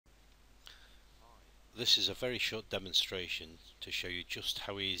This is a very short demonstration to show you just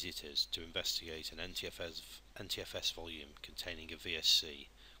how easy it is to investigate an NTFS volume containing a VSC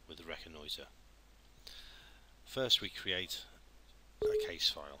with the Reconnoitre. First we create a case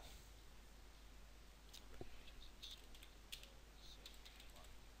file.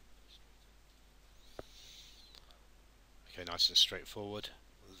 Okay, nice and straightforward.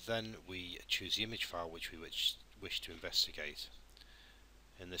 Then we choose the image file which we wish to investigate.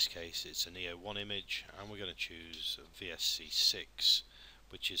 In this case it's an EO1 image, and we're going to choose VSC6,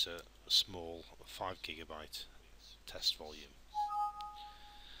 which is a small 5GB test volume.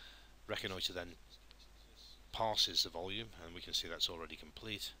 Reconnoitre then parses the volume, and we can see that's already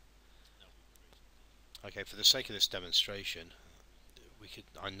complete. Okay, for the sake of this demonstration,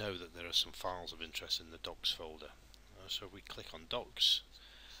 I know that there are some files of interest in the docs folder. So we click on docs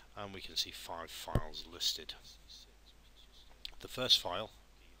and we can see 5 files listed. The first file,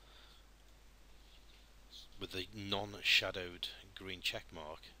 with the non-shadowed green check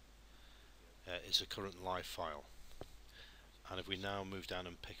mark, is a current live file. And if we now move down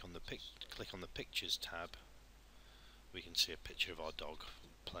and click on the Pictures tab, we can see a picture of our dog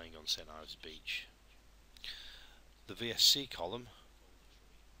playing on St Ives Beach. The VSC column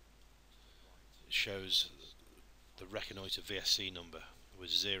shows the Reconnoitre VSC number, with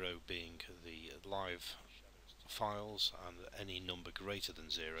 0 being the live files and any number greater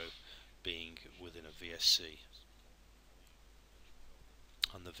than 0 being within a VSC.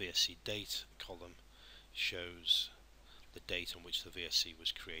 And the VSC date column shows the date on which the VSC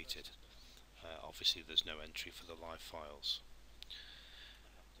was created. Obviously there's no entry for the live files.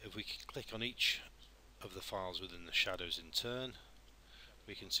 If we click on each of the files within the shadows in turn,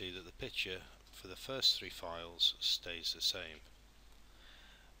 we can see that the picture for the first 3 files stays the same,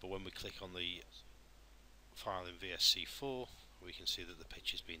 but when we click on the file in VSC4, we can see that the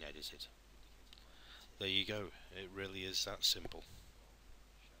picture's been edited. There you go, it really is that simple.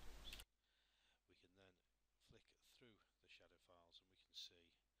 We can then flick through the shadow files and we can see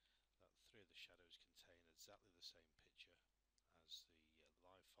that 3 of the shadows contain exactly the same picture as the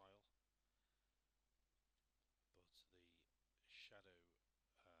live file, but the shadow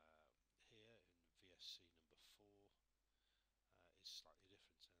here in VSC number 4 is slightly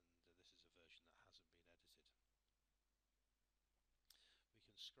different, and this is a version that hasn't been edited. We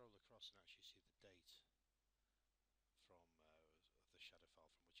can scroll across and actually see the date